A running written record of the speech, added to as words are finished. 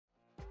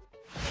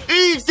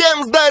И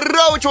всем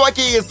здорово,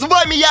 чуваки! С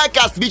вами я,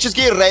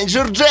 космический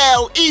рейнджер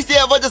Джел. И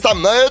сегодня со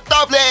мной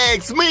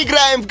Тофлекс. Мы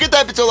играем в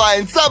GTA 5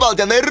 Онлайн с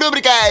обалденной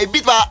рубрикой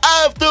Битва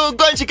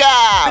Автоугонщиков.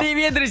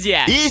 Привет,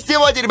 друзья! И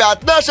сегодня,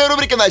 ребят, наша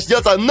рубрика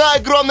начнется на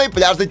огромной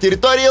пляжной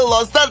территории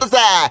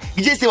Лос-Сантоса,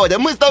 где сегодня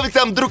мы с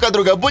Тофлексом друг от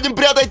друга будем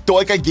прятать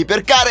только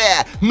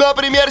гиперкары.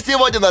 Например,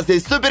 сегодня у нас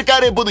есть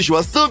суперкары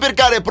будущего,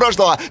 суперкары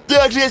прошлого.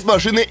 Также есть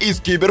машины из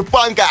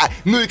киберпанка.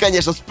 Ну и,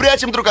 конечно,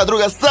 спрячем друг от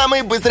друга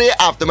самые быстрые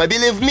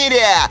автомобили в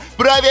мире.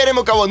 Проверим,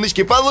 у кого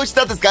нычки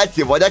получится отыскать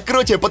сегодня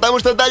круче, потому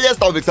что далее с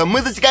Тофлексом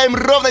мы засекаем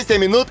ровно 7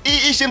 минут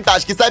и ищем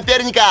тачки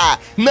соперника.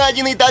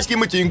 Найденные тачки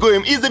мы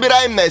тюнингуем и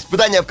забираем на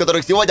испытания, в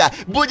которых сегодня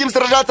будем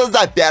сражаться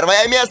за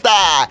первое место.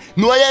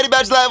 Ну а я,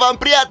 ребят, желаю вам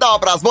приятного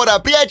просмотра,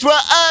 приятного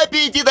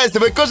аппетита, если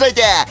вы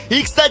кушаете.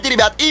 И, кстати,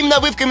 ребят, именно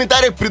вы в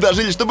комментариях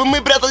предложили, чтобы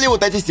мы прятали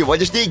вот эти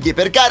сегодняшние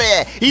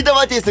гиперкары. И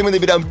давайте, если мы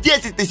наберем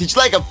 10 тысяч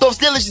лайков, то в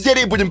следующей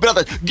серии будем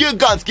прятать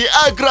гигантские,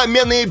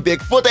 огроменные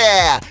бигфуты.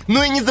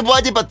 Ну и не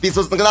забывайте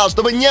подписываться на канал,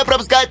 чтобы не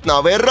пропускать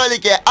новые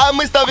ролики. А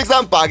мы с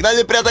Тофлексом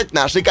погнали прятать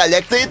наши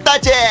коллекции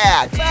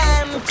тачек.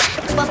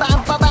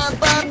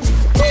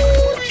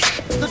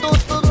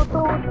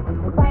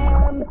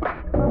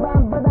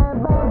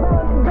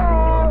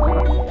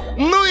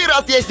 Ну и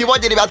раз я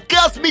сегодня, ребят,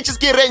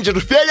 космический рейнджер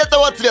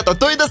фиолетового цвета,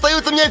 то и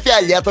достаются мне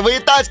фиолетовые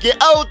тачки,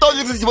 а у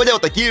Тофлекса сегодня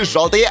вот такие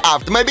желтые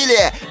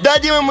автомобили.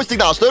 Дадим ему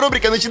сигнал, что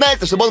рубрика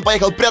начинается, чтобы он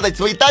поехал прятать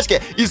свои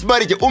тачки. И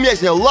смотрите, у меня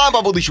сегодня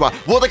лампа будущего,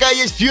 вот такая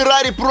есть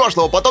Феррари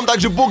прошлого, потом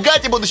также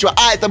Бугатти будущего,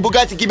 а это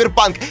Бугатти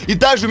Киберпанк. И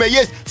также у меня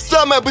есть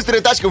самая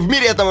быстрая тачка в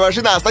мире, это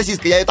машина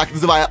сосиска, я ее так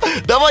называю.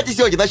 Давайте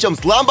сегодня начнем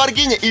с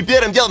Ламборгини и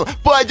первым делом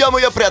пойдем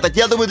ее прятать.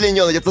 Я думаю, для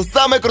нее найдется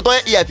самое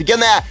крутое и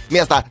офигенное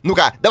место.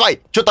 Ну-ка,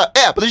 давай, что-то,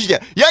 подождите.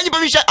 Я не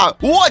помещаю.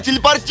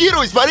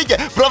 Телепортируюсь, смотрите.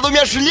 Правда, у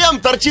меня шлем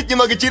торчит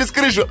немного через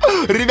крышу.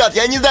 Ребят,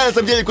 я не знаю, на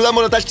самом деле, куда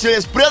можно тачки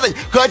сегодня спрятать.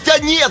 Хотя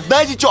нет,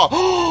 знаете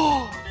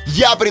что?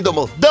 Я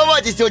придумал.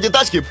 Давайте сегодня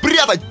тачки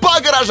прятать по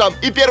гаражам.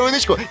 И первую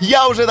нычку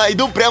я уже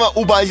найду прямо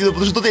у базина,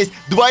 потому что тут есть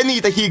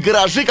двойные такие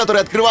гаражи,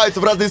 которые открываются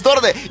в разные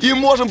стороны. И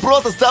можем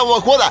просто с самого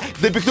хода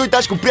запихнуть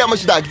тачку прямо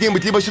сюда.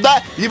 Где-нибудь либо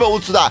сюда, либо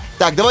вот сюда.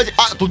 Так, давайте...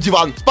 тут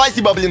диван.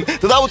 Спасибо, блин.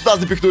 Тогда вот сюда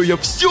запихну ее.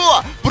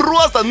 Все!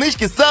 Просто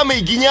нычки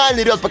самые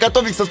гениальные, ребят. Пока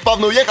Тофлекс со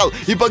спавна уехал.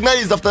 И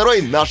погнали за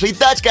второй нашей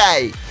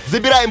тачкой.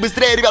 Забираем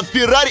быстрее, ребят,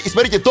 Феррари. И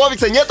смотрите,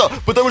 Тофлекса нету,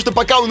 потому что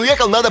пока он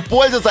уехал, надо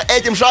пользоваться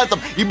этим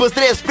шансом. И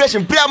быстрее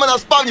спрячем прямо на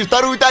спавне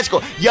вторую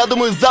тачку. Я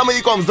думаю, за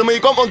маяком. За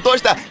маяком он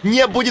точно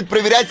не будет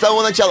проверять с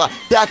самого начала.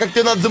 Так, как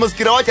тебе надо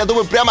замаскировать, я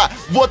думаю, прямо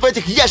вот в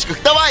этих ящиках.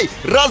 Давай,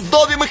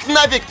 раздолбим их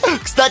нафиг.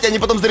 Кстати, они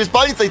потом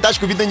зареспавнятся, и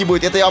тачку видно не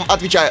будет. Это я вам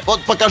отвечаю.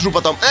 Вот покажу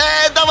потом.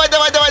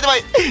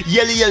 Давай.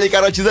 Еле-еле,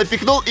 короче,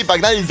 запихнул. И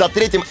погнали за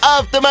третьим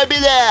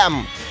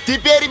автомобилем.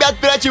 Теперь, ребят,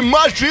 прячем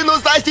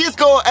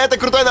машину-сосиску. Это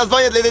крутое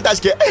название для этой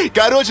тачки.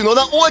 Короче,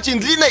 она очень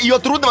длинная, ее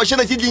трудно вообще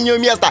найти для нее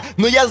место.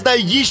 Но я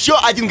знаю еще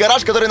один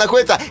гараж, который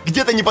находится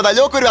где-то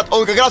неподалеку, ребят.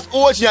 Он как раз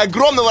очень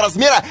огромного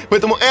размера,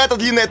 поэтому эта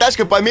длинная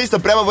тачка поместится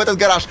прямо в этот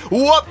гараж.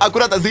 Оп,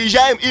 аккуратно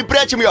заезжаем и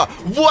прячем ее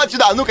вот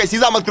сюда. Ну-ка,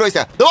 Сезам,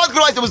 откройся. Да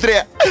откройся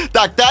быстрее.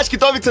 Так, тачки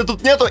Тофлекса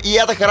тут нету, и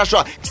это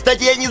хорошо.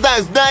 Кстати, я не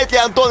знаю, знает ли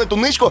Антон эту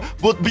нычку.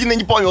 Вот, блин, я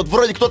не помню. Вот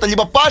вроде кто-то,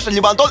 либо Паша,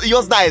 либо Антон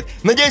ее знает.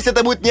 Надеюсь,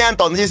 это будет не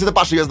Антон. Надеюсь, это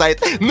Паша ее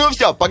знает. Ну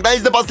все, погнали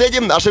за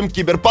последним нашим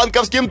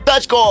киберпанковским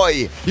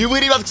тачкой. И вы,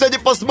 ребят, кстати,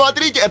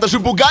 посмотрите, это же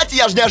Бугатти,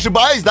 я же не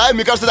ошибаюсь, да?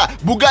 Мне кажется, это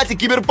Бугатти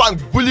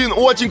Киберпанк. Блин,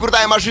 очень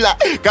крутая машина.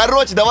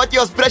 Короче, давайте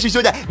ее спрячем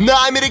сегодня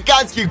на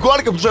американских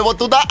горках, потому что вот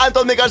туда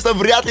Антон, мне кажется,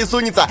 вряд ли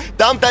сунется.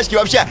 Там тачки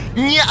вообще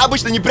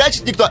обычно не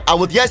прячет никто, а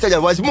вот я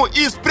сегодня возьму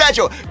и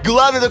спрячу.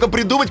 Главное только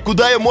придумать,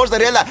 куда ее можно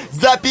реально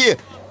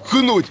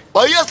запихнуть.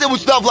 А если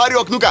вот сюда в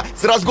ларек, ну-ка,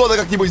 с разгона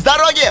как-нибудь с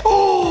дороги.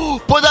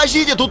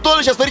 Подождите, тут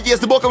тоже сейчас, смотрите,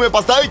 если боком ее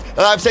поставить,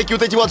 всякие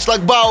вот эти вот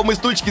шлагбаумы,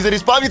 стульчики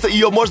зареспавнятся,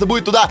 ее можно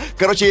будет туда,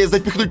 короче,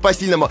 запихнуть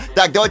по-сильному.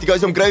 Так, давайте-ка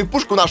возьмем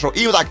гравипушку нашу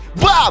и вот так,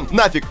 бам,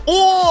 нафиг.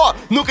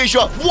 Ну-ка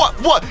еще,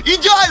 вот,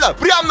 идеально,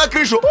 прям на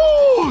крышу.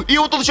 И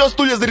вот тут еще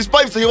стулья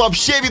зареспавятся, ее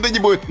вообще видно не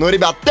будет. Ну,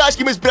 ребят,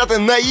 тачки мы спрятаны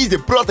на изи,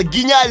 просто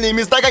гениальные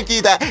места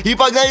какие-то. И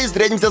погнали,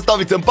 встретимся с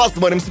Тофлексом,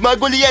 посмотрим,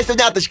 смогу ли я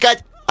сегодня отыскать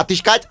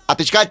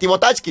его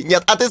тачки?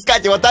 Нет,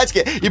 отыскать его тачки.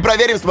 И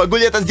проверим, смогу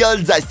ли это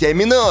сделать за 7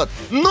 минут.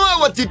 Ну а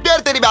вот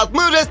теперь-то, ребят,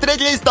 мы уже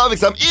встретились с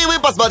Тофлексом. И вы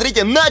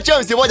посмотрите, на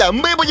чем сегодня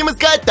мы будем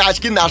искать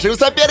тачки нашего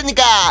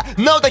соперника.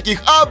 На вот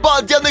таких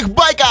обалденных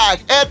байках.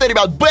 Это,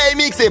 ребят,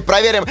 BMX.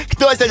 Проверим,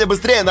 кто сегодня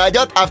быстрее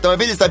найдет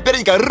автомобили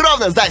соперника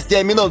ровно за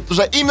 7 минут.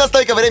 Потому что именно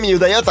столько времени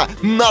удается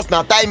нас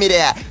на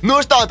таймере.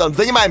 Ну что, Антон,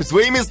 занимаем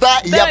свои места.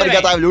 Я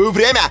приготавливаю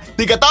время.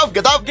 Ты готов?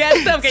 Готов,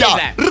 конечно.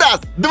 Все,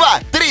 1, 2,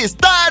 3,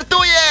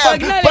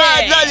 стартуем!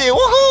 Погнали!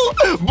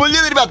 Уху!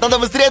 Блин, ребят, надо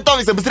быстрее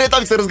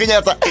Тофлекса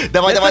разгоняться.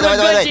 Давай.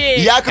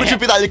 Я кручу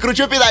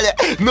педали.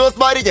 Но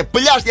смотрите,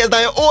 пляж я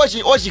знаю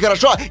очень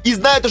хорошо. И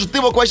знаю то, что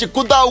ты мог вообще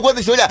куда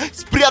угодно сегодня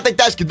спрятать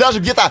тачки. Даже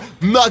где-то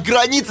на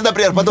границе,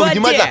 например. Потом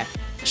внимательно.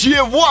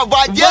 Чего? В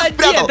воде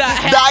спрятал?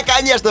 Да,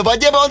 конечно, в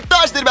воде бы он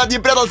точно, ребят, не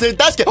прятал свои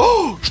тачки.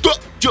 Что?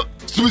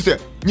 В смысле?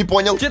 Не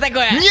понял. Что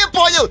такое? Не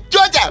понял.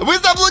 Тетя, вы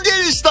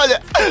заблудились, что ли?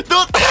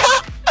 Тут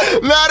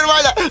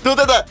Нормально. Тут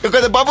это,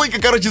 какая-то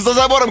бабулька, короче, за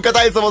забором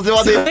катается возле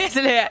воды. В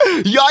смысле?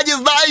 Я не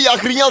знаю, я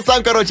охренел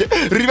сам, короче.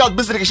 Ребят,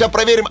 быстренько сейчас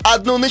проверим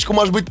одну нычку.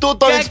 Может быть, тут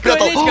Томик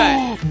спрятал.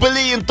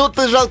 Блин, тут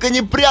ты жалко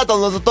не прятал,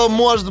 но зато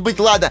может быть,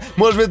 ладно,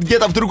 может быть,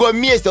 где-то в другом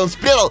месте он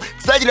спрятал.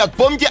 Кстати, ребят,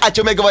 помните, о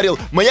чем я говорил?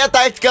 Моя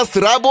тактика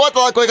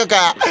сработала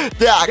кое-какая.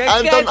 Так,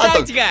 Антон,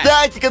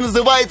 тактика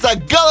называется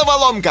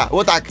головоломка.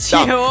 Вот так.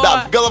 Чего?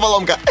 Да,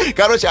 головоломка.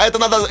 Короче, а это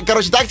надо,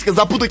 тактика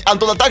запутать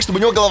Антона так, чтобы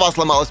у него голова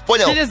сломалась.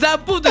 Понял? Ты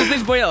запутаешь, ты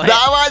ж понял.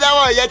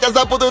 Давай, я тебя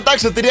запутаю так,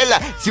 что ты реально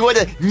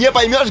сегодня не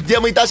поймешь, где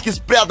мои тачки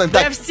спрятаны.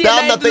 Да Так, все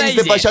там на найду,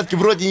 теннисной площадке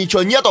вроде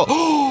ничего нету.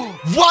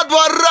 Во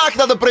дворах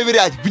надо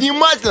проверять.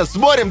 Внимательно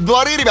смотрим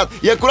дворы, ребят,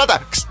 и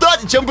аккуратно.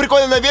 Кстати, чем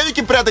прикольно на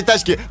велике прятать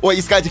тачки? Ой,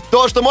 искать их.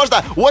 То, что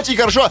можно очень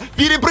хорошо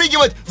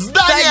перепрыгивать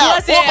здание.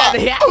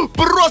 Опа!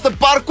 Просто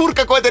паркур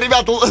какой-то,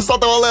 ребят,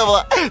 сотого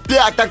левела.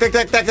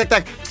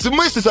 Так. В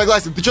смысле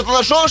согласен? Ты что-то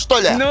нашел, что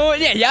ли? Ну,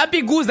 не, я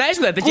бегу, знаешь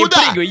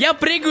куда? Я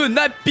прыгаю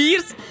на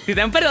пирс. Ты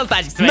там прятал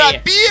тачки свои. На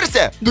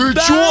пирсе? Ты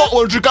да. чё?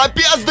 Он же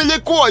капец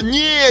далеко.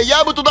 Не,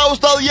 я бы туда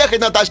устал ехать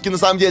на тачке, на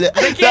самом деле.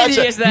 Да,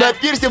 конечно. На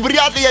пирсе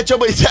вряд ли я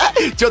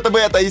что-то бы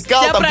это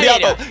искал, я там проверю.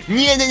 прятал.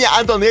 Не,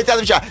 Антон, я тебе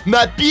отвечаю.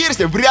 На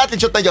пирсе вряд ли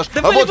что-то найдешь.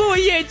 Да а вот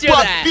есть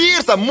под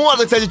пирсом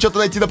можно, кстати, что-то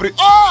найти, например.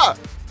 О!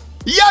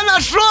 Я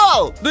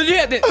нашел! Ну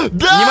нет,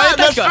 да,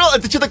 нашел!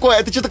 Это что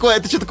такое?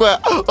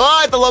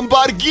 А, это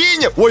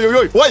Ламборгини!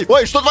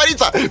 Ой, что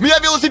творится? Меня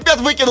велосипед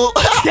выкинул!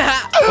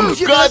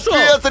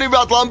 Капец,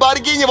 ребят,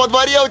 Ламборгини во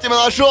дворе у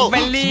тебя нашел!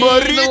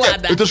 Смотрите!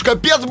 Это ж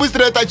капец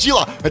быстрая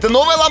точила! Это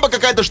новая лампа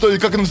какая-то, что ли?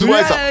 Как она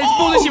называется? Из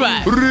будущего!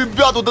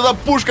 Ребят, вот это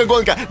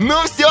пушка-гонка!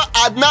 Ну все,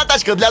 одна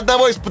тачка для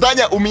одного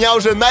испытания у меня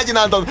уже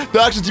найдена, Антон!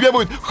 Так что тебе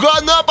будет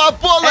хана по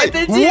полной!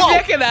 Это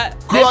тебе хана!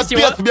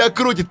 Капец, меня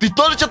крутит! Ты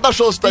тоже что-то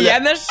нашел, что ли?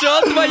 Я нашел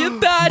твою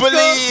тачку!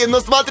 Блин,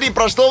 ну смотри,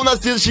 прошло у нас,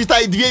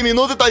 считай, 2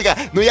 минуты только.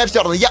 Но я все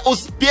равно, я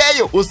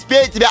успею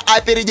тебя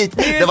опередить.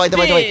 Давай,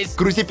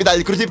 крути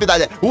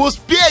педали.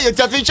 Успею, я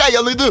тебе отвечаю,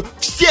 я найду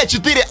все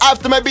 4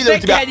 автомобиля у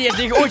тебя.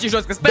 Конечно, их очень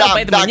жестко спрятал,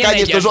 поэтому не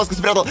конечно, найдешь. жестко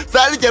спрятал.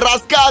 Смотрите,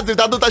 рассказывает,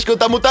 одну тачку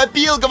там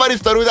утопил, говорит,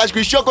 вторую тачку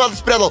еще куда-то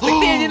спрятал. Так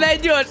ты не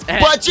найдешь.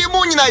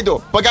 Почему не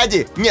найду?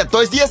 Погоди, нет,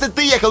 то есть если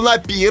ты ехал на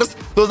пирс,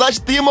 то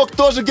значит ты мог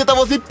тоже где-то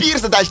возле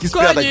пирса тачки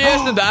спрятать.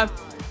 Конечно, да.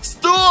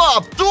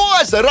 Стоп!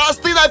 Точно! Раз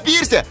ты на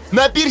пирсе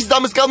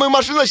там искал мою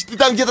машину, значит, ты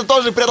там где-то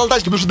тоже прятал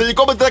тачку, потому что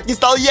далеко бы ты так не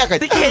стал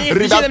ехать.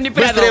 Ребят,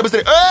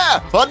 быстрее!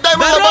 Отдай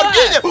мой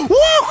Ламборгини!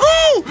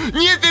 Уху!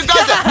 Нифига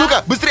себе!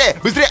 Ну-ка,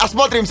 быстрее!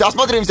 Осмотримся!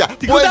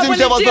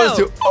 Пользуемся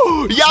возможностью!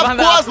 Я в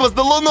космос,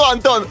 на Луну,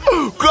 Антон!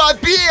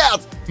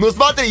 Капец! Ну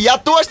смотри, я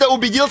точно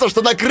убедился,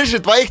 что на крыше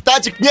твоих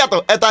тачек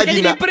нету. Это обидно.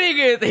 Они не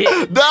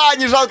прыгают. Да,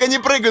 не жалко, не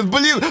прыгают.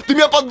 Блин, ты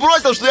меня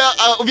подбросил, что я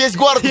весь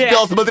город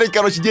успел смотреть,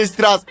 10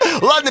 раз.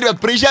 Ладно,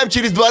 ребят, проезжаем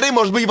через дворы,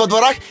 может быть, во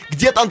дворах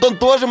где-то Антон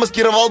тоже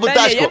маскировал бы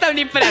тачку. Не, я там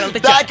не прятал, ты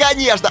да,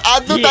 конечно.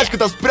 Одну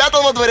тачку-то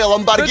спрятал во дворе,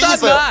 Ламборгини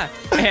свою.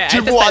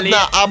 Чего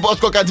одна? А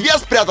сколько, 2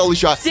 спрятал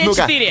еще? Все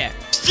 4.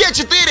 Все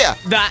 4?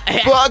 Да.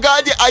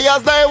 Погоди, а я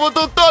знаю, вот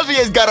тут тоже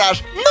есть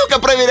гараж. Ну-ка,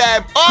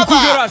 проверяем. Опа!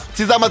 Какой гараж?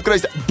 Сезам,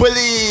 откройся.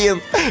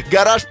 Блин,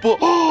 гараж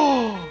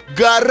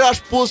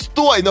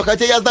пустой, но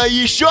хотя я знаю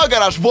еще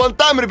гараж. Вон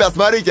там, ребят,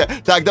 смотрите.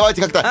 Так,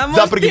 давайте как-то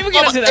запрыгнем.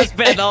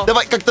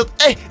 Давай как-то,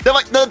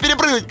 давай, надо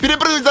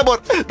перепрыгнуть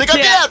забор. Да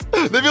капец,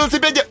 на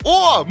велосипеде.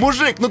 О,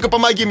 мужик, ну-ка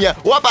помоги мне.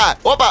 Опа,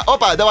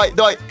 давай.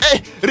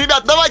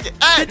 Ребят, давайте.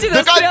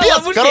 Да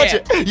капец,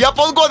 короче, я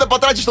полгода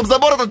потрачу, чтобы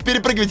забор этот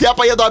перепрыгивать. Я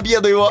поеду,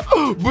 объеду его.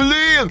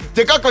 Блин,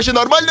 тебе как вообще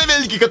нормально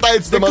велики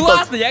катаются? Да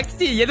классно, я,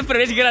 кстати, еду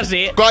проверять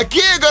гаражи.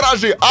 Какие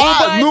гаражи?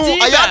 А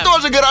я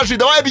тоже гаражи.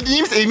 Давай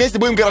объединимся и вместе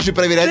будем гаражи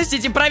проверять.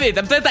 Подождите, проверь,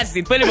 там твоя тачка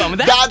стоит по-любому,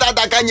 да?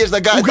 Да,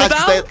 конечно, тачка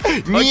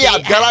стоит.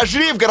 Нет,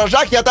 в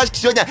гаражах я тачки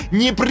сегодня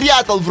не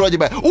прятал вроде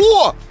бы.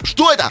 О,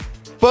 что это?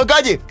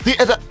 Погоди, ты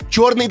это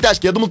черные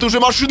тачки. Я думал, ты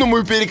уже машину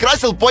мою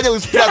перекрасил, понял, и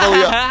спрятал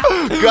ее.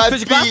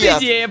 Капец. Классная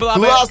идея была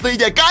бы. Классная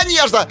идея,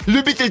 конечно.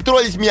 Любитель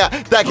троллить меня.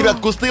 Так, ребят,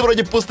 кусты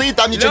вроде пустые,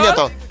 там ничего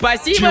нету.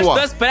 Спасибо,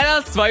 что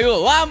спрятал свою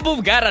лампу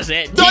в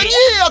гараже. Да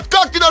нет,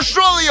 как ты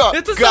нашел ее?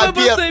 Это самое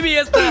пустое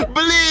место.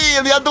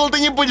 Блин, я думал,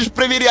 ты не будешь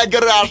проверять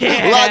гараж.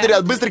 Ладно,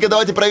 ребят, быстренько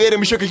давайте проверим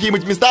еще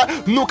какие-нибудь места.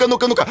 Ну-ка.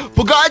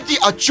 Погоди,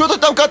 а что ты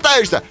там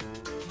катаешься?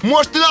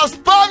 Может, ты на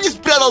спавне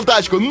спрятал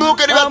тачку?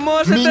 Ну-ка, ребят,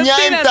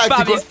 меняем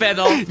тактику.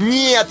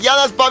 Нет, я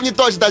на спавне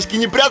точно тачки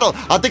не прятал.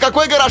 А ты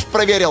какой гараж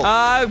проверил?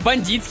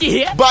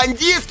 Бандитский.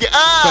 Бандитский?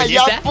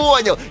 Я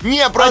понял.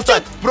 Не,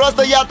 просто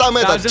я там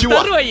этот. Чего?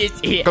 Второй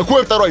есть.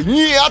 Какой второй?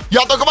 Нет,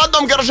 я только в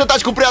одном гараже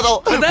тачку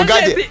прятал.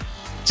 Погоди.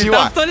 Чего?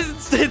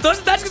 Ты тоже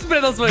тачку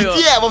спрятал свою?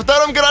 Где? Во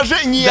втором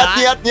гараже? Нет.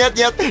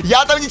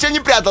 Я там ничего не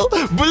прятал.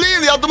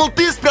 Блин, я думал,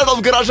 ты спрятал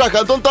в гаражах,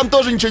 а он там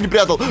тоже ничего не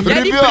прятал. Я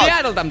не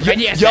прятал там,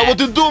 конечно. Я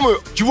вот и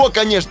думаю, чего,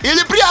 конечно.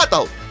 Или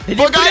прятал?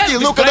 Погоди,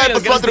 ну-ка дай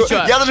посмотрю.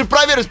 Я даже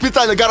проверю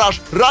специально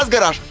гараж. Раз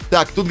гараж.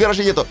 Так, тут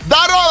гаражей нету.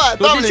 Здорово!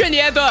 Тут ничего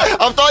нету.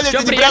 А в туалете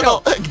не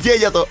прятал? Где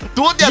нету?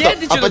 Тут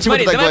нету? А почему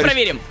ты так говоришь? Давай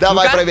проверим.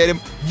 Давай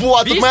проверим.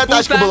 Вот, тут моя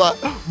тачка была.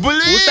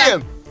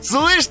 Блин!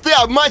 Слышь ты,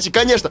 обманщик,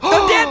 конечно.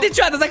 Нет, ты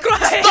что, ты закрой.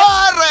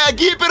 Старая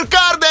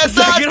гиперкарная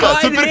тачка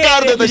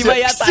Это не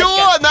моя тачка.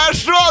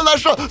 Все,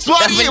 нашел.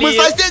 Смотри, мы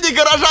в соседних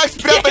гаражах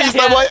спрятались с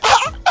тобой.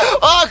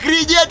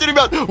 Охренеть,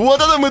 ребят.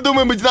 Вот это мы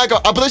думаем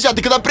одинаково. А подожди, а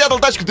ты когда прятал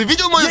тачку, ты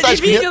видел мою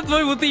тачку? Я не видел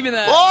твою вот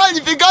именно. О,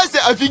 нифига себе,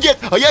 офигеть.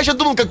 А я еще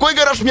думал, какой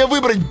гараж мне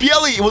выбрать,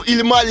 белый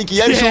или маленький.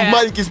 Я решил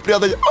маленький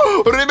спрятать.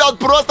 Ребят,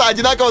 просто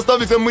одинаково с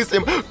Томиксом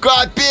мыслим.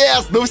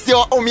 Капец, ну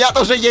все, у меня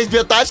тоже есть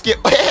две тачки.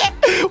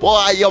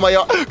 Ой,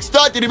 ё-моё.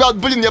 Кстати, ребят,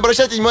 блин, не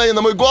обращайте внимания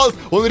на мой голос.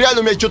 Он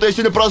реально у меня что-то, я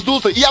сегодня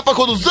проснулся. И я,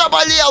 походу,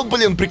 заболел,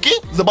 блин,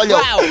 прикинь? Заболел.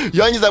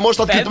 Я не знаю, может,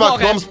 с открытым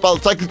окном спал.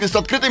 С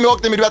открытыми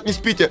окнами, ребят, не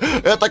спите.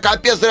 Это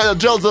капец, реально,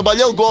 Джел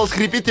заболел, голос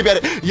хрипит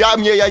теперь. Я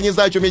не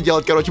знаю, что мне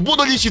делать, короче.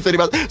 Буду лечиться,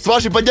 ребят. С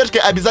вашей поддержкой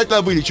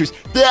обязательно вылечусь.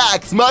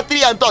 Так,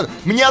 смотри, Антон,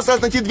 мне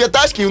осталось найти две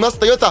тачки, и у нас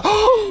остается...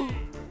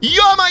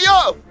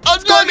 Ё-моё!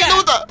 Одна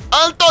минута!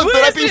 Антон,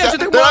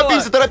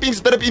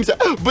 торопимся!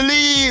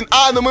 Блин,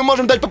 ну мы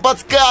можем дать по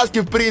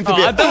подсказке, в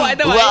принципе. Давай.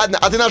 Ладно,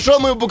 а ты нашел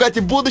мою Бугатти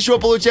будущего,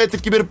 получается,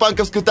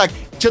 киберпанковскую? Так,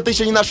 что-то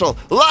еще не нашел.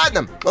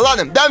 Ладно,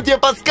 дам тебе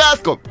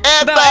подсказку.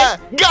 Это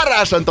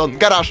гараж, Антон,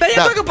 гараж. Да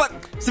я только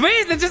в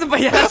смысле, честно,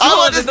 я нашел. А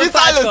вот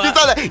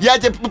специально. Я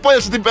тебе понял,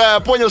 что ты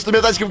понял, что у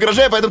меня тачка в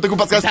гараже, поэтому такую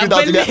подсказку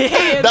дал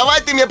тебе.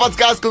 Давай ты мне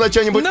подсказку на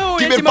что-нибудь.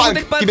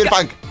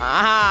 Киберпанк.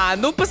 Ага,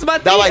 ну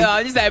посмотри,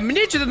 не знаю,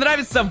 мне что-то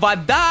нравится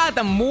вода,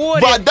 там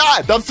море.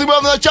 Вода? Да в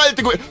самом начале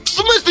ты говоришь. В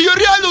смысле, я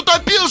реально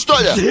утопил, что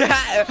ли?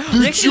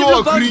 Ты чё,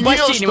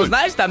 охренел, что ли?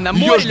 Знаешь, там на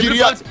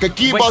море.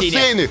 Какие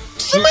бассейны?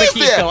 В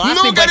смысле?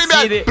 Ну-ка,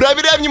 ребят,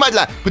 проверяй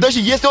внимательно. Подожди,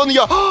 если он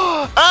ее...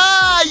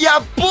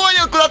 я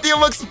понял, куда ты ее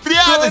мог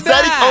спрятать.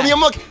 Смотри,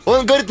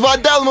 он говорит,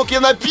 вода, он мог ее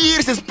на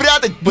пирсе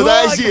спрятать.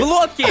 Подожди. В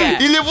лодке.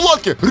 Или в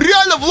лодке.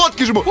 Реально в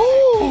лодке же.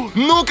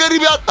 Ну-ка,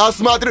 ребят,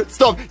 осмотрю.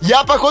 Стоп,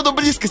 я, походу,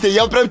 близко с ней.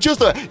 Я прям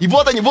чувствую. И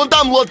вот они, вон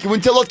там лодки, вон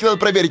те лодки надо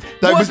проверить.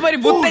 Так, вот, смотри,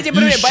 вот эти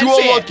большие. Еще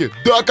лодки.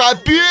 Да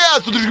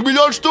капец, тут же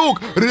миллион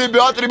штук.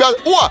 Ребят.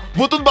 О,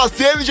 вот тут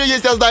бассейн еще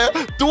есть, я знаю.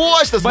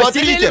 Точно, смотрите.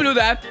 Бассейн я люблю,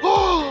 да.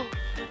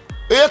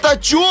 Это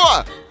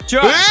чё?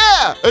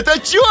 Это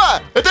чё?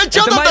 Это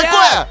чё там моя.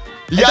 такое?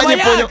 Я не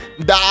маяк. понял.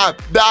 Да,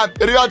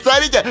 ребят,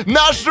 смотрите,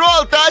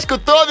 нашел тачку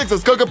Томикса.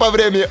 Сколько по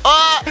времени?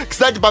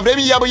 Кстати, по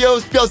времени я бы ее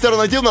успел все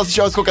равно найти. У нас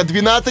еще сколько?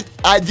 12,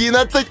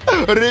 11.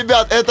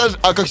 Ребят, это же...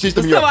 А как сесть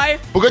на нее?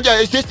 Погоди,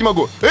 я сесть не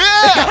могу.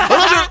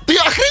 Она же... Ты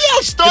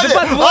охренел, что ли?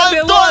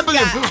 Антон,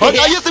 блин.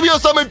 А если бы я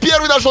самый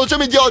первый нашел, что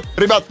мне делать?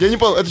 Ребят, я не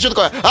понял, это что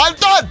такое?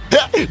 Антон!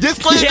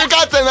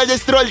 Дисквалификация на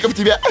 10 роликов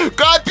тебе.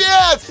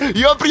 Капец!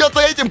 Ее придется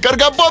этим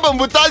каргобобом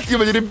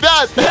вытаскивать,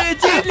 ребят.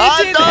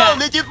 Антон,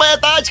 летит моя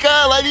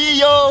тачка, лови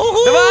ее.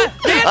 Давай!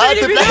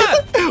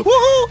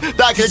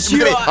 Так,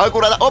 смотри,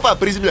 аккуратно. Опа,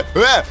 приземля.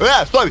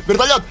 Стой,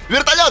 вертолет!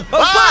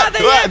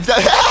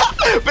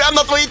 Прям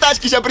на твоей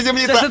тачке сейчас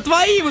приземлится. Это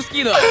твои его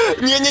скину.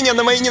 Не,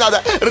 на мои не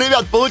надо.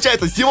 Ребят,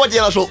 получается, сегодня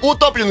я нашел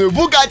утопленную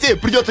Бугатти.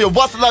 Придется ее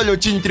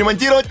восстанавливать, чинить,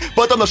 ремонтировать.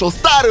 Потом нашел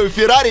старую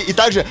Феррари и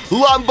также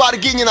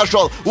Ламборгини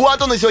нашел. У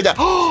Антона сегодня...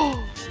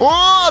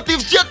 О, ты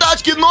все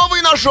тачки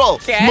новые нашел!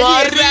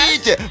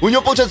 Смотрите! У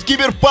него получается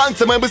Киберпанк,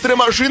 самая быстрая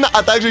машина,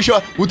 а также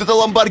еще вот это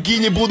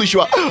Ламборгини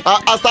будущего.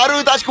 А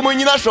старую тачку мы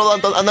не нашел,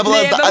 Антон. Она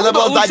была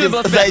сзади,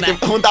 за этим.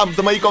 Вон там,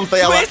 за маяком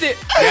стояла.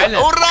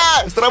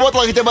 Ура!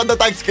 Сработала хотя бы одна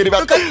тактика,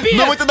 ребят.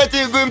 Но мы тогда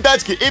тюнингуем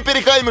тачки и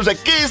переходим уже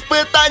к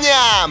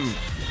испытаниям.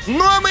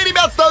 Ну а мы,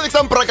 ребят, с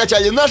Томиксом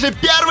прокачали наши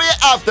первые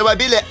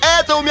автомобили.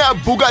 Это у меня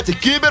Бугатти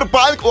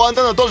Киберпанк, у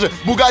Антона тоже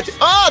Бугатти.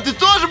 Ты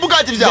тоже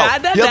Бугатти взял?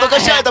 Я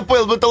только сейчас это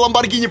понял, это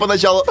Ламборгини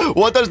поначалу.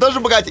 У Антона тоже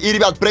Бугатти. И,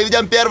 ребят,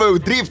 проведем первую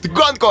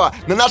дрифт-гонку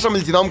на нашем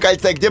ледяном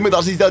кольце, где мы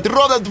должны сделать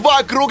ровно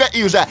 2 круга.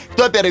 И уже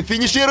кто первый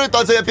финиширует,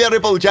 тот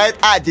первый получает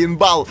 1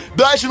 балл.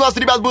 Дальше у нас,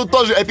 ребят, будут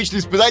тоже эпичные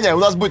испытания. У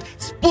нас будет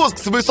спуск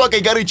с высокой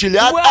горы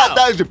Челяд, а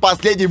также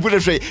последний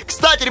выживший.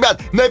 Кстати,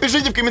 ребят,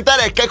 напишите в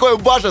комментариях, какое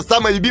ваше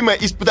самое любимое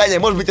испытание.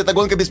 Может быть, это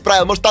гонка без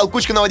правил, может,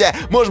 толкучка на воде,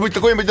 может быть,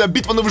 какой-нибудь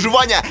битва на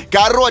выживание.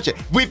 Короче,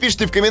 вы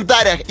пишите в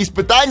комментариях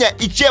испытания,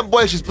 и чем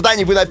больше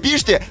испытаний вы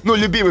напишите,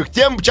 любимых,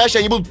 тем чаще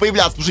они будут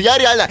появляться. Потому что я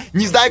реально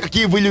не знаю,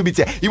 какие вы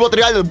любите. И вот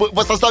реально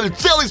составлю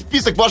целый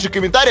список ваших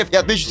комментариев и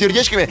отмечу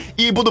сердечками,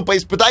 и буду по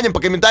испытаниям,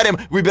 по комментариям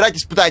выбирать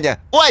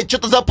испытания. Ой,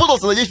 что-то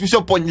запутался, надеюсь, вы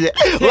все поняли.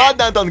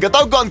 Ладно, Антон,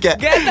 готов к гонке?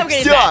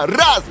 Все, 1,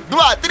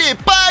 2, 3,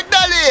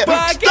 погнали!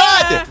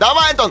 Кстати,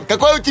 давай, Антон,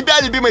 какое у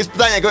тебя любимое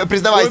испытание,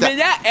 признавайся? У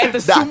меня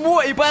это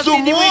сумо и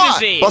последний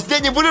выживший.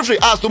 Последний выживший?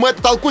 Сумо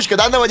это толкучка,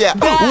 да, на воде?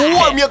 Да.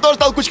 О, мне тоже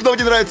толкучка на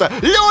воде нравится.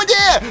 Люди!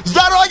 С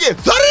дороги!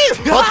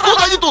 Смотри!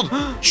 Откуда они тут?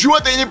 Чё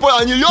это, я не понял,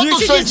 они лед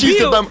тут что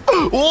чистят там?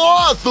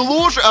 О,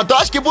 слушай, а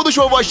тачки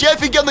будущего вообще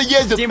офигенно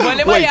ездят. Тем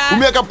более моя. У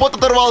меня капот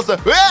оторвался.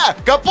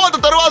 Капот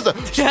оторвался!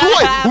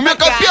 Стой! У меня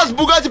капец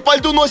Бугатти по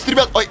льду носит,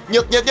 ребят. Ой,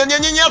 нет,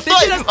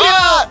 стой!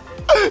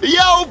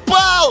 Я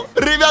упал!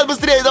 Ребят,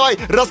 быстрее, давай!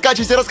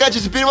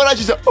 Раскачивайся,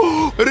 переворачивайся!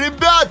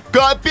 Ребят,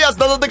 капец,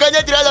 надо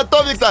догонять реально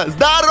Томикса!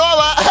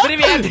 Здорово!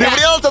 Привет! Ты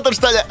врезался тут,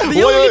 что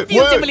ли? Ой,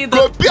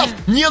 капец!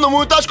 Не,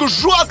 мою тачку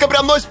жестко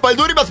прям носит по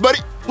льду, ребят,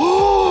 смотри!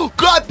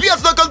 Капец,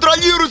 она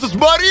контролируется!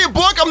 Смотри,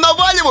 боком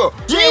наваливаю!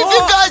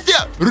 Нифига себе!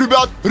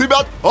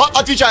 Ребят,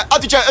 отвечай,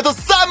 это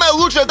самая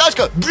лучшая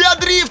тачка для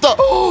дрифта!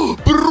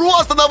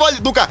 Просто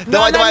наваливаю!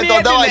 Ну-ка, давай,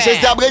 Антон, давай. Сейчас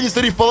я обгоню,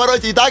 смотри, в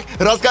повороте. Итак,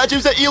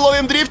 раскачиваемся и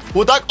ловим дрифт.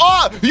 Вот так.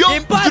 О,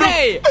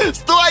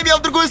 стой, меня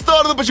в другую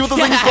сторону почему-то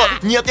занесло.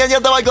 Нет,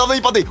 давай, главное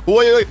не падай.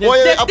 Ой,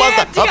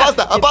 опасно.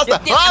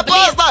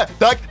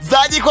 Так,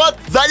 задний ход.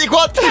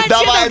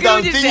 Давай,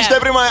 Антон, финишная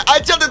прямая. А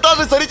че ты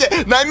тоже,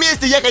 смотрите, на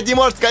месте ехать не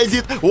можешь,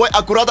 скользит. Ой,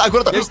 аккуратно.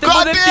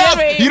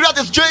 Капец! И, ребят,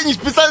 если что, я не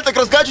специально так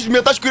раскачиваюсь, у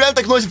меня тачку реально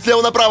так носит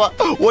слева направо.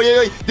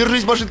 Ой,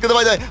 держись, машинка,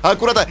 давай.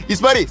 Аккуратно. И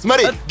смотри,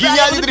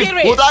 гениальный дрифт.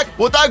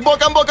 Вот так,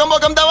 боком,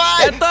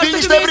 давай.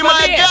 Финишная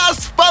прямая, газ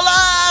в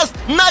палас.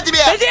 На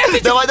тебе.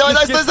 Давай,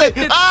 стой.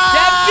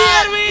 Я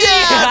первый.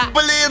 Нет,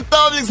 блин,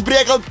 Томликс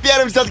приехал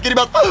первым все-таки,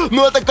 ребят.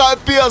 Ну это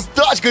капец,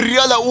 тачка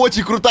реально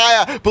очень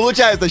крутая.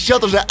 Получается,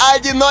 счет уже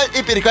 1-0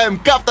 и переходим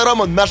ко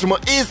второму нашему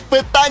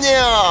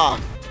испытанию.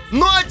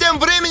 Ну а тем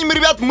временем,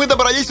 ребят, мы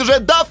добрались уже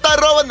до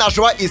второго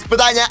нашего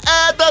испытания.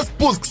 Это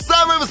спуск с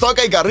самой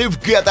высокой горы в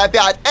GTA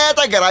 5.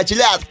 Это гора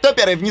Челят. Кто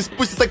первый вниз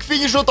спустится к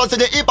финишу, тот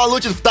сегодня и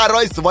получит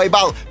второй свой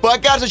балл.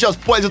 Пока что счет в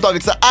пользу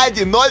Томикса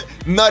 1-0.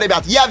 Но,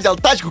 ребят, я взял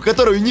тачку,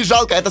 которую не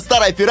жалко. Это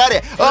старая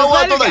Феррари. А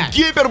вот он,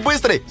 гипер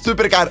быстрый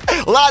суперкар.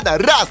 Ладно,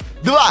 1,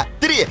 2,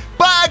 3,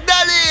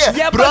 погнали!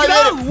 Я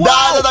погнал!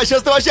 Да,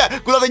 сейчас ты вообще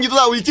куда-то не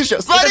туда улетишь.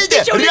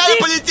 Смотрите, реально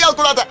полетел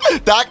куда-то.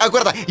 Так,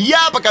 аккуратно.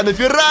 Я пока на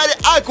Феррари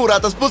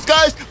аккуратно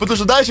спускаюсь, потому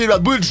что дальше,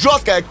 ребят, будет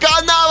жесткая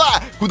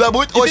канава, куда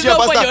будет очень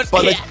опасно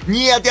падать.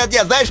 Нет,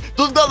 знаешь,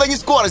 тут главное не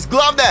скорость,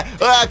 главное,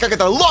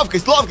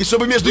 ловкость,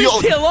 чтобы между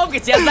елками.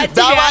 Ловкость, я сзади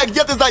тебя. Давай,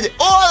 где ты сзади?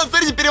 О,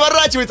 смотрите,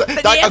 переворачивается.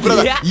 Так,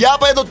 аккуратно. Я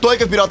поеду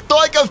только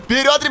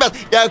вперед, ребят.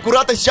 И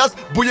аккуратно сейчас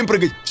будем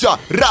прыгать. Все,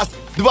 1,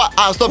 2,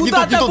 стоп, не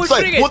тут,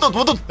 стой. Вот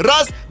тут,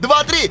 1,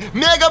 2, 3,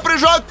 мега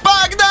прыжок,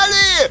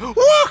 погнали!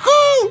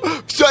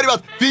 Уху! Все,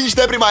 ребят,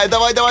 финишная прямая,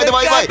 давай.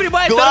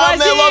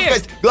 Главная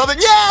ловкость,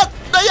 нет!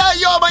 Да я,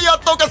 ё-моё,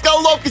 только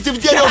сказал ловкости, в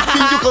дерево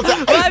впиндюхался.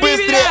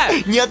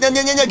 Быстрее! Нет,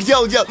 где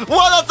он?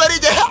 Вон он,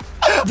 смотрите!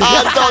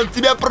 Антон,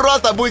 тебе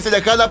просто будет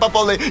сегодня хана по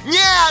полной.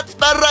 Нет,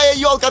 вторая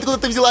елка, откуда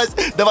ты взялась?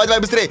 Давай,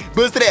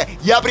 быстрее.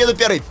 Я приеду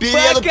первый. Блин,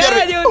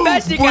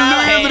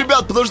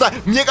 ребят, потому что,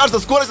 мне кажется,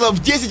 скорость в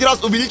 10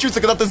 раз увеличивается,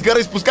 когда ты с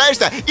горы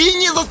спускаешься и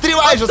не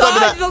застреваешь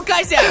особенно.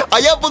 А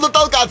я буду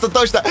толкаться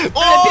точно.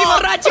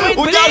 Переворачивает,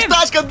 у тебя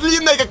тачка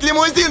длинная, как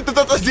лимузин. Ты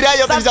тут зря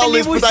ее взял на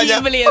испытание.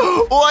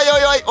 Ой,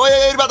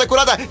 ребята,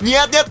 аккуратно.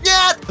 Нет.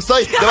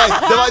 Стой,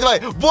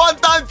 давай. Вон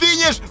там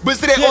финиш.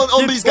 Быстрее,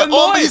 он близко.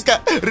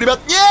 Ребят,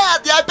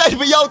 нет, я опять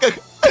в елках.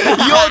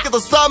 Елка — это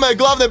самое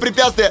главное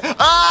препятствие.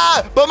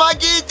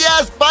 Помогите,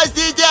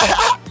 спасите.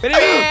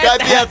 Привет.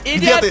 Капец,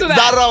 где ты? Отсюда.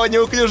 Здорово,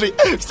 неуклюжий.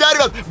 Все,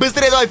 ребят,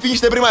 быстрее, давай,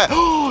 финишная прямая.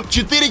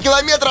 4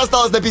 километра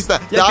осталось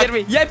написано. Я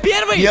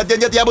первый.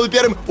 Нет, я буду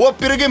первым. Оп,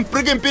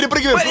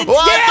 перепрыгиваем.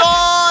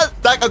 Антон!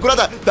 Так,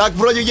 аккуратно. Так,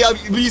 вроде я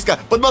близко.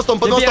 Под мостом,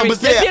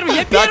 быстрее.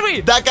 Я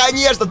первый. Да,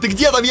 конечно, ты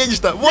где там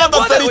едешь-то? Вот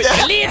он,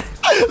 смотрите.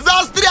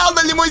 Застрял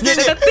на лимузине.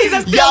 Нет, это ты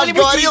застрял на лимузине.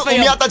 Я говорил, у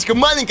меня тачка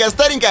маленькая,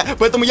 старенькая,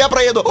 поэтому я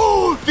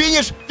проеду.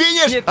 Финиш.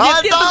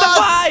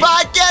 Антон,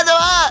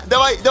 Покедова.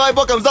 Давай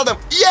боком, задом.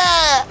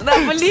 Да,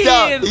 блин.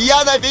 Все,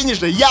 я на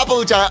финише. Я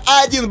получаю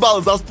 1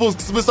 балл за спуск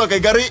с высокой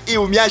горы, и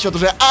у меня счет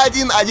уже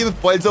 1-1 в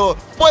пользу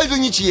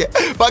ничьи.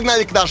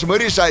 Погнали к нашему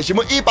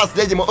решающему и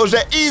последнему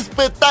уже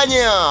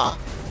испытанию.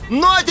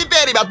 Ну а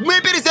теперь, ребят,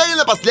 мы пересели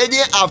на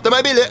последние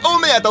автомобили. У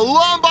меня это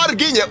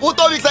Ламборгини. У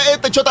Томикса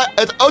это что-то...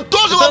 Это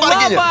тоже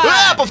Ламборгини.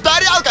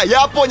 Повторялка,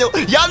 я понял.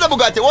 Я на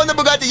Бугатти, он на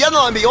Бугатти, я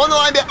на Ламбе, он на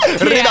Ламбе.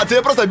 Ребят,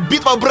 это просто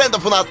битва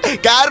брендов у нас.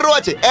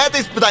 Короче, это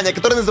испытание,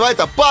 которое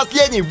называется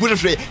 «Последний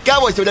выживший».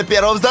 Кого сегодня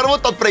первого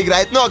взорвут, тот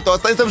проиграет. Но кто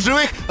останется в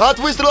живых от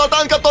выстрела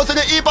танка, тот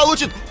сегодня и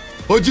получит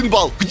 1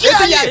 балл. Где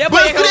они?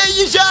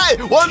 Быстрее езжай!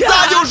 Он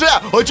сзади уже!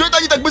 А что это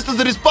они так быстро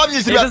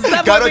зареспавнились, ребят?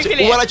 Короче,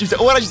 уворачиваемся.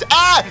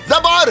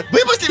 Забор!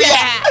 Выпусти меня!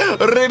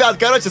 Ребят,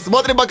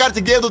 смотрим по карте,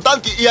 где идут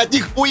танки, и от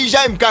них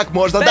уезжаем как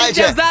можно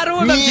дальше.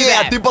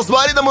 Нет, ты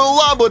посмотри на мою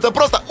ламбу, это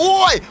просто...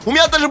 Ой, у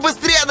меня даже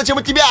быстрее, чем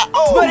у тебя.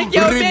 Смотри, как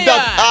я умею.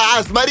 Ребят,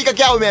 смотри, как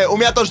я умею. У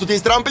меня тоже тут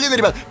есть трамплины,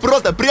 ребят.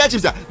 Просто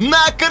прячемся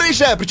на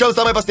крыше, причем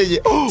самое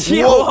последнее.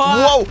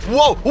 Воу!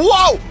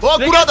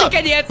 Аккуратно!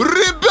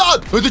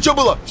 Ребят, это что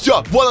было?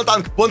 Все, вон он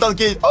танк.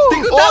 Едет.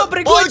 Ты куда, он к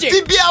прикольчик?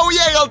 тебе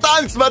уехал,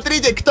 танк,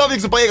 смотрите, кто в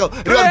Виксу поехал.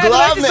 Ребят,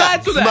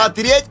 главное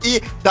смотреть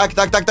и... Так,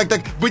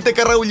 быть на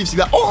карауле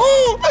всегда.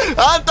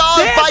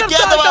 Антон,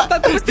 Покедова,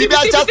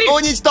 тебя сейчас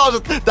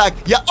уничтожат. Так,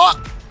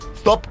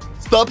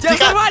 Стоп,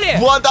 тихо.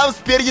 Вон там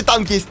спереди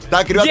танк есть.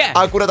 Так, ребят,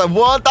 аккуратно,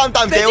 вон там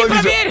танк, я его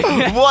вижу.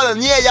 Вон он,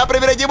 я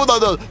проверять не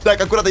буду. Так,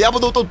 аккуратно, я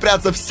буду тут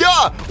прятаться. Все,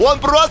 он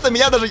просто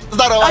меня даже...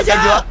 Здорово, как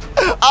дела?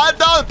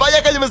 Антон,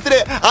 поехали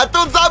быстрее. А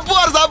тут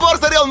забор,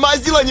 смотри, он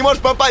мазила, не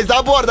может попасть.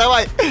 Забор,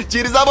 давай.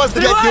 Через забор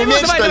стрелять не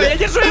умеешь, что ли? Я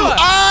держу его.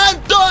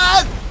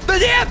 Антон! Да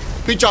нет!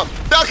 Ты чё?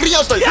 Ты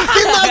охренел, что ли?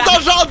 Ты нас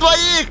зажал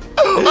двоих!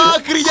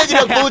 Охренеть,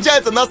 ребят,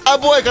 получается, нас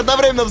обоих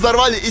одновременно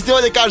взорвали, и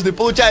сегодня каждый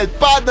получает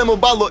по 1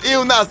 баллу, и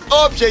у нас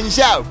общая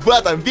ничья в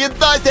этом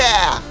видосе!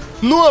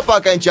 Ну а по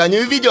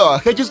окончанию видео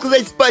хочу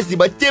сказать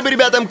спасибо тем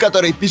ребятам,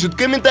 которые пишут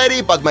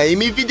комментарии под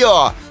моими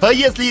видео. А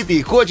если и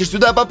ты хочешь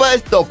сюда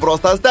попасть, то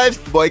просто оставь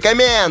свой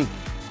коммент.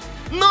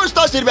 Ну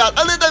что ж, ребят,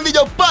 а на этом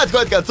видео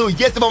подходит к концу.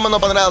 Если вам оно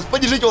понравилось,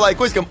 поддержите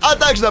лайкусиком, а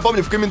также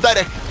напомню в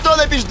комментариях, кто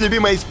напишет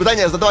любимое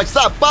испытание за 2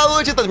 часа,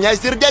 получит от меня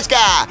сердечко.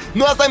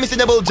 Ну а с вами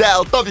сегодня был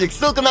Джайл Тофлик.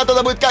 Ссылка на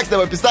туда будет как всегда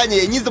в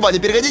описании. Не забывайте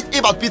переходить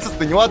и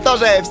подписываться на него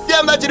тоже.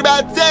 Всем удачи,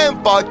 ребят,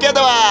 всем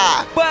покедова!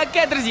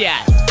 Пока, друзья!